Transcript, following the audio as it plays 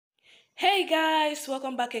Hey guys,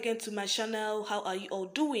 welcome back again to my channel. How are you all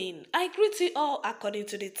doing? I greet you all according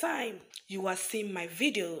to the time you are seeing my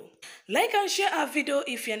video. Like and share our video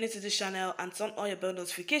if you're new to the channel and turn on your bell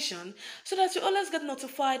notification so that you always get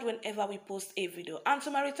notified whenever we post a video. And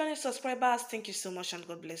to my returning subscribers, thank you so much and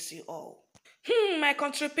God bless you all. My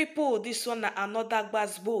country people, this one na another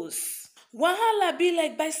gbas. Wahala be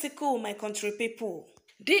like bicycle, my country people.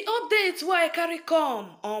 The update why I carry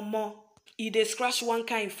come, omo. E dey scratch one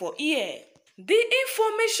kind for ear. The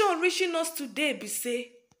information reaching us today be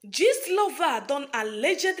say gist lover don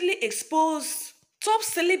allegedly expose top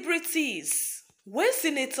celebrities wey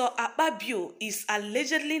Senator Akpabio is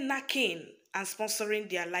allegedly knacking and sponsoring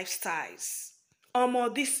their lifestyles.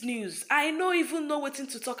 Omo, this news I no even know wetin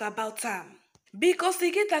to talk about am because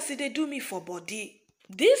e get as e dey do me for body.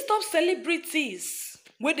 These top celebrities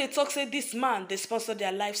wey dey talk say this man dey sponsor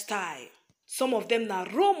their lifestyle, some of them na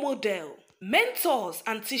role model, mentors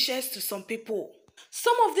and teachers to some people.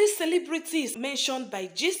 Some of these celebrities mentioned by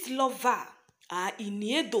gist lover are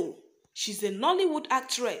Iniedo, she's a Nollywood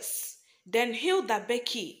actress, then Hilda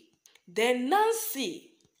Becky, then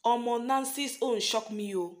Nancy. Omo, Nancy's own shock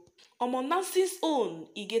me o. Omo, Nancy's own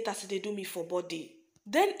e get as e dey do me for body.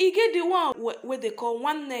 Then e get the one where they call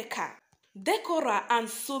one Neka, Decora and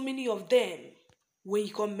so many of them wey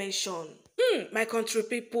you can mention. My country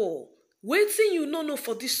people, wetin you no know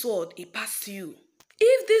for this world e pass you.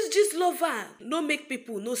 If this gist lover no make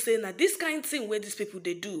people know say na this kind thing wey these people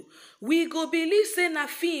dey do, we go believe say na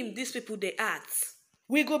film these people dey act.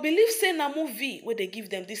 We go believe say na movie wey dey give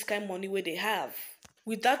them this kind money wey they have,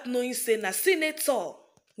 without knowing say na senator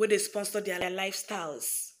wey dey sponsor their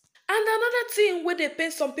lifestyles. And another thing wey dey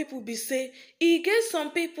pain some people be say e get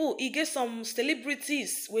some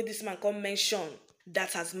celebrities wey this man come mention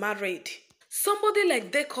that has married. Somebody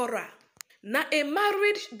like Decora, na a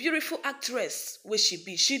married beautiful actress wey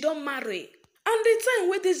she don marry. And the time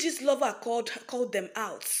wey this gist lover called them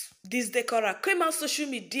out, this Decora came out social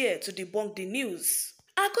media to debunk the news.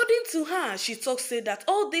 According to her, she talk say that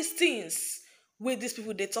all these things wey these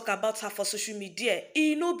people dey talk about her for social media,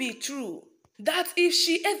 e no be true. That if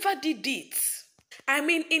she ever did it, I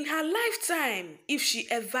mean in her lifetime, if she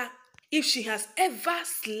has ever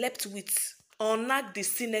slept with or nagged the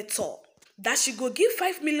senator, that she go give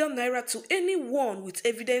 5 million naira to anyone with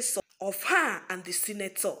evidence of her and the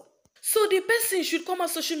senator. So the person should come on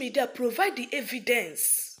social media, provide the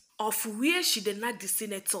evidence of where she did nag the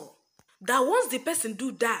senator. That once the person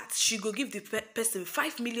do that, she go give the person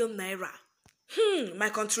 5 million naira. My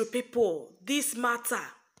country people, this matter,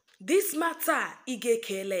 e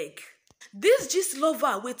get leg. This gist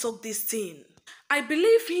lover wey talk this thing, I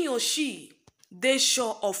believe he or she dey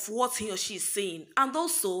sure of what he or she is saying, and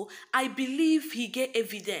also I believe he get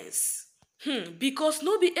evidence. Because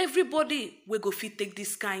no be everybody wey go fit take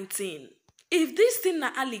this kind thing. If this thing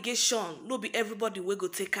na allegation, no be everybody wey go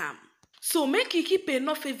take am. So make he keep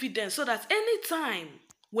enough evidence so that anytime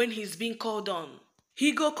when he's being called on,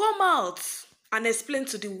 he go come out and explain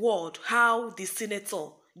to the world how the senator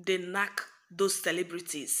dey knack those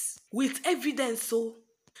celebrities with evidence. So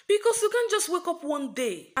because you can't just wake up one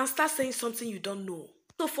day and start saying something you don't know.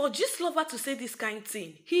 So for gist lover to say this kind of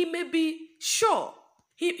thing, he may be sure.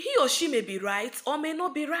 He or she may be right or may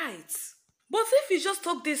not be right. But if he just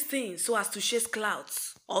talk this thing so as to chase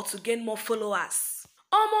clouds or to gain more followers,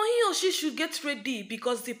 he or she should get ready,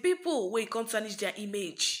 because the people wey can't tarnish their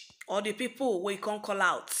image or the people wey can't call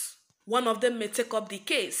out, one of them may take up the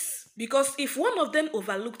case. Because if one of them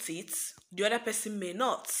overlooked it, the other person may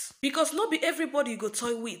not. Because not be everybody you go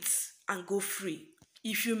toy with and go free.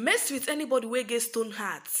 If you mess with anybody wey get stone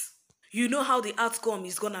heart, you know how the outcome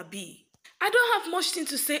is gonna be. I don't have much thing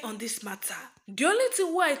to say on this matter. The only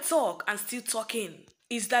thing why I talk and still talking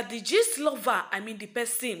is that the gist lover, I mean the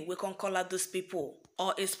person we can call out those people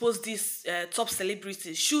or expose these top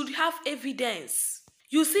celebrities, should have evidence.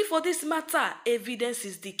 You see, for this matter, evidence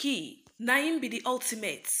is the key. Na im be the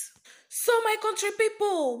ultimate. So my country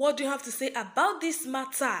people, what do you have to say about this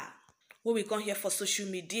matter? What we come here for social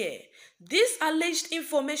media, this alleged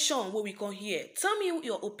information, what we come here, tell me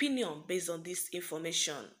your opinion based on this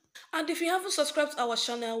information. And if you haven't subscribed to our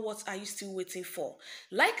channel, what are you still waiting for?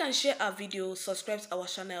 Like and share our video, subscribe to our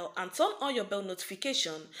channel and turn on your bell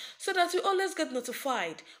notification so that you always get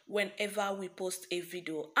notified whenever we post a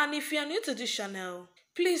video. And if you are new to this channel,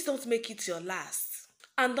 please don't make it your last.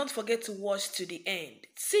 And don't forget to watch to the end.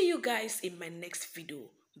 See you guys in my next video.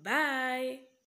 Bye.